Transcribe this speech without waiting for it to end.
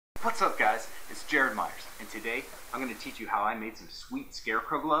What's up guys, it's Jared Myers, and today I'm going to teach you how I made some sweet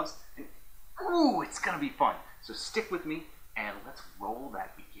scarecrow gloves, and ooh, it's going to be fun. So stick with me, and let's roll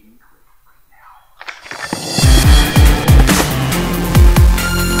that beginning clip right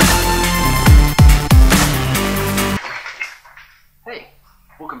now. Hey,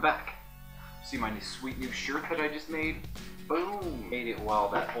 welcome back. See my sweet new shirt that I just made? Boom! Made it while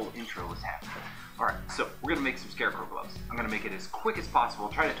that whole intro was happening. Alright, so we're going to make some scarecrow gloves. I'm going to make it as quick as possible,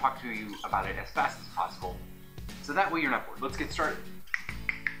 try to talk to you about it as fast as possible, so that way you're not bored. Let's get started.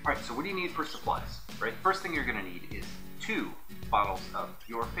 Alright, so what do you need for supplies? Right, first thing you're going to need is 2 bottles of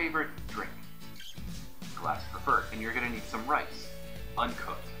your favorite drink, glass preferred, and you're going to need some rice,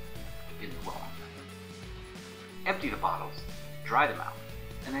 uncooked, in the raw. Empty the bottles, dry them out,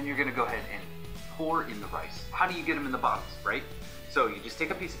 and then you're going to go ahead and pour in the rice. How do you get them in the bottles, right? So you just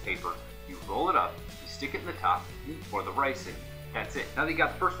take a piece of paper, you roll it up, you stick it in the top, you pour the rice in. That's it. Now that you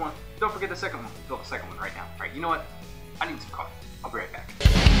got the first one, don't forget the second one. Fill the second one right now. Alright, you know what? I need some coffee. I'll be right back.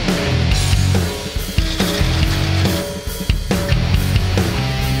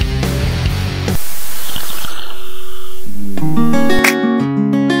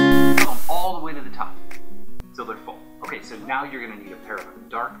 Fill them all the way to the top, so they're full. Okay, so now you're going to need a pair of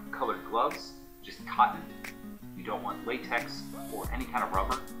dark colored gloves, just cotton. You don't want latex or any kind of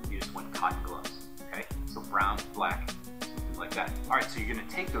rubber, you just want cotton gloves, okay? So brown, black, something like that. Alright, so you're going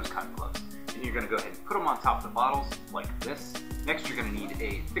to take those cotton gloves and you're going to go ahead and put them on top of the bottles like this. Next you're going to need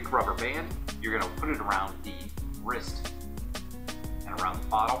a thick rubber band. You're going to put it around the wrist and around the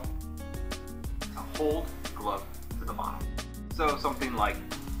bottle to hold the glove to the bottle. So something like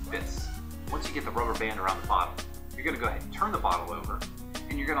this. Once you get the rubber band around the bottle, you're going to go ahead and turn the bottle over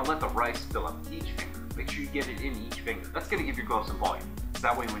and you're going to let the rice fill up each finger. Make sure you get it in each finger. That's going to give your glove some volume. So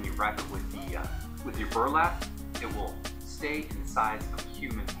that way when you wrap it with your burlap, it will stay in the size of a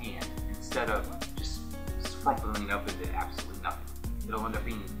human hand instead of just scrumpling up into absolutely nothing. It'll end up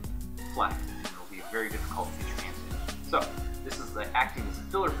being flat and it'll be very difficult to get your hands in. So this is acting as a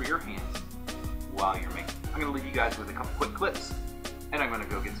filler for your hands while you're making it. I'm going to leave you guys with a couple quick clips and I'm going to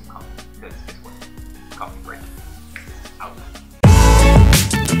go get some coffee because guess what? Coffee break. Out.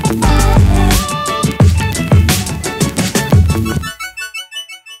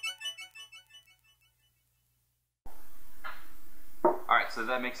 Alright, so does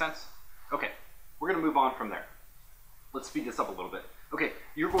that make sense? Okay, we're going to move on from there. Let's speed this up a little bit. Okay,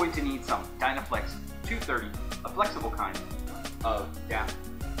 you're going to need some Dynaflex 230, a flexible kind of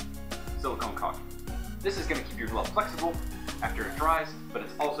silicone caulk. This is going to keep your glove flexible after it dries, but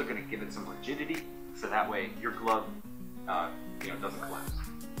it's also going to give it some rigidity, so that way your glove doesn't collapse.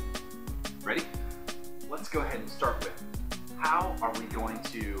 Ready? Let's go ahead and start with how are we going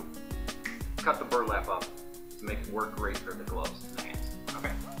to cut the burlap up to make it work great for the gloves and the hands.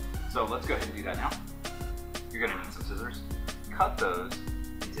 Okay, so let's go ahead and do that now. You're going to need some scissors. Cut those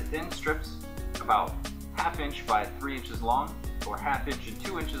into thin strips about 1/2 inch by 3 inches long, or 1/2 inch and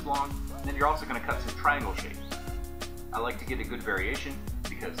 2 inches long. And then you're also going to cut some triangle shapes. I like to get a good variation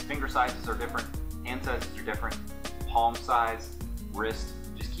because finger sizes are different, hand sizes are different, palm size, wrist.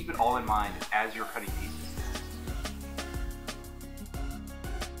 Just keep it all in mind as you're cutting pieces.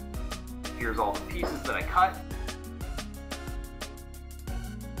 Here's all the pieces that I cut.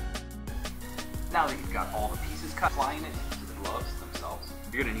 Now that you've got all the pieces cut, applying it to the gloves themselves.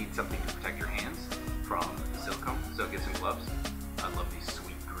 You're going to need something to protect your hands from silicone, so get some gloves. I love these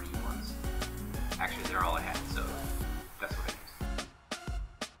sweet green ones. Actually, they're all I had, so that's what I used.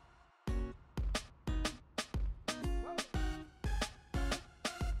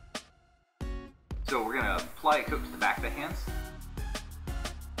 So we're going to apply a coat to the back of the hands.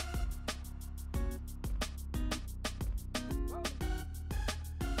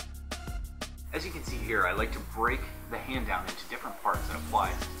 As you can see here, I like to break the hand down into different parts and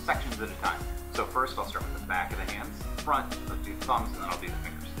apply sections at a time. So first I'll start with the back of the hands, front, I'll do the thumbs, and then I'll do the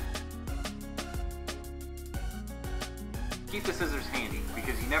fingers. Keep the scissors handy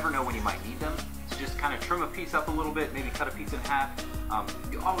because you never know when you might need them. So just kind of trim a piece up a little bit, maybe cut a piece in half.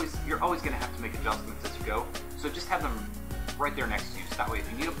 You're always going to have to make adjustments as you go. So just have them right there next to you, so that way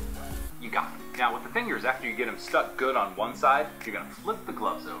if you need them, you got them. Now with the fingers, after you get them stuck good on one side, you're going to flip the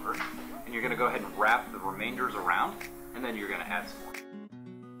gloves over, and you're going to go ahead and wrap the remainders around, and then you're going to add some more.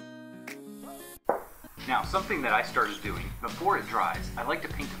 Now something that I started doing before it dries, I like to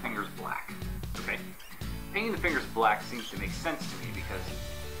paint the fingers black. Okay, painting the fingers black seems to make sense to me because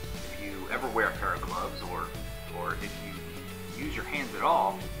if you ever wear a pair of gloves or if you use your hands at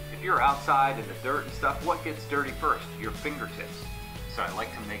all, if you're outside in the dirt and stuff, what gets dirty first? Your fingertips. So I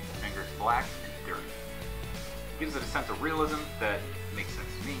like to make the fingers black and dirty. It gives it a sense of realism that makes sense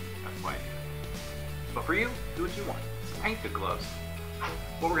to me. way. But for you, do what you want. So paint the gloves.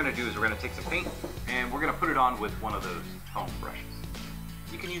 What we're going to do is we're going to take some paint and we're going to put it on with one of those foam brushes.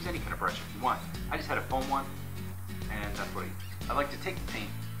 You can use any kind of brush if you want. I just had a foam one, and that's what I use. I like to take the paint,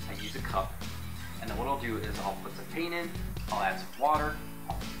 I use a cup, and then what I'll do is I'll put some paint in, I'll add some water,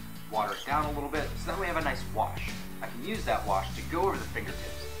 I'll water it down a little bit, so that way I have a nice wash. I can use that wash to go over the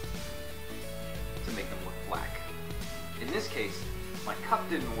fingertips to make them look black. In this case, my cup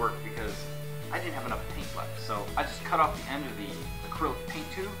didn't work because I didn't have enough paint left, so I just cut off the end of the acrylic paint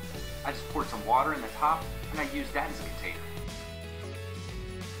tube, I just poured some water in the top, and I used that as a container.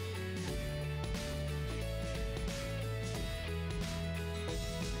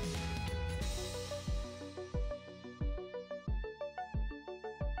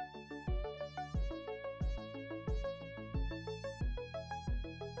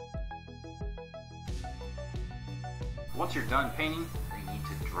 Once you're done painting, they need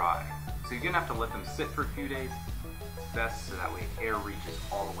to dry. So you're gonna have to let them sit for a few days. It's best so that way air reaches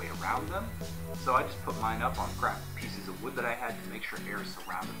all the way around them. So I just put mine up on scrap pieces of wood that I had to make sure air is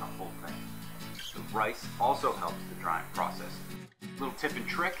surrounded the whole thing. The rice also helps the drying process. Little tip and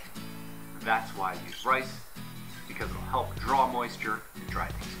trick, that's why I use rice, because it'll help draw moisture and dry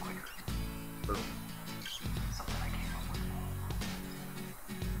things quicker. Boom. Something I came up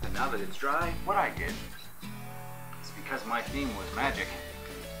with. And now that it's dry, what I did, because my theme was magic,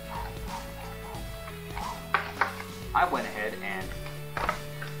 I went ahead and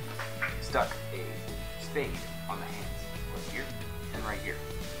stuck a spade on the hands, right here and right here.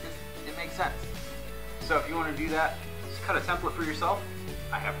 It makes sense. So if you want to do that, just cut a template for yourself.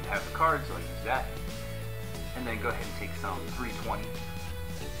 I happen to have the card, so I use that. And then go ahead and take some 320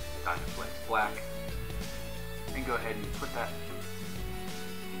 Diamond Flex Black, and go ahead and put that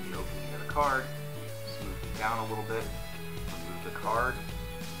in the opening of the card. Smooth it down a little bit, remove the card,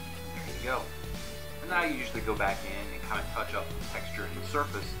 and there you go. And then I usually go back in and kind of touch up the texture and the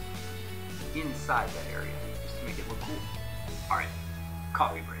surface inside that area, just to make it look cool. Alright,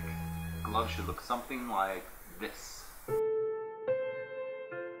 coffee break. Gloves should look something like this.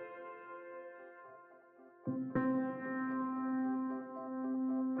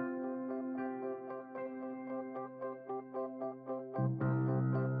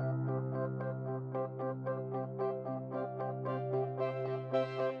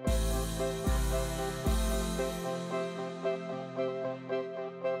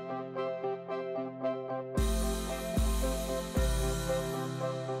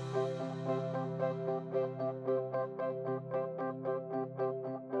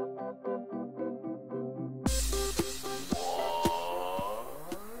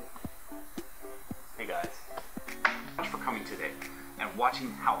 Today and watching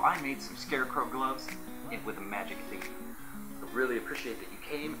how I made some Scarecrow gloves with a magic theme. I really appreciate that you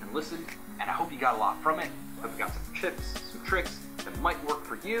came and listened, and I hope you got a lot from it. I hope you got some tips, some tricks that might work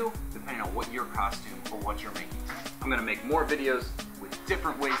for you depending on what your costume or what you're making. I'm going to make more videos with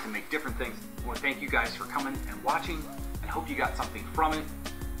different ways to make different things. I want to thank you guys for coming and watching, and I hope you got something from it.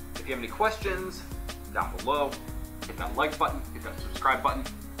 If you have any questions, down below, hit that like button, hit that subscribe button,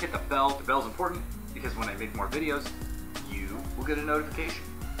 hit the bell. The bell's important because when I make more videos, you will get a notification.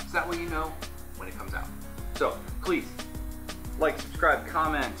 So that way you know when it comes out. So please, like, subscribe,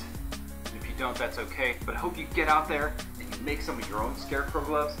 comment. And if you don't, that's okay. But I hope you get out there and you make some of your own Scarecrow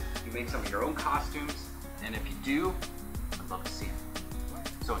gloves. You make some of your own costumes. And if you do, I'd love to see them.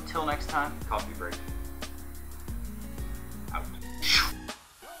 So until next time, coffee break.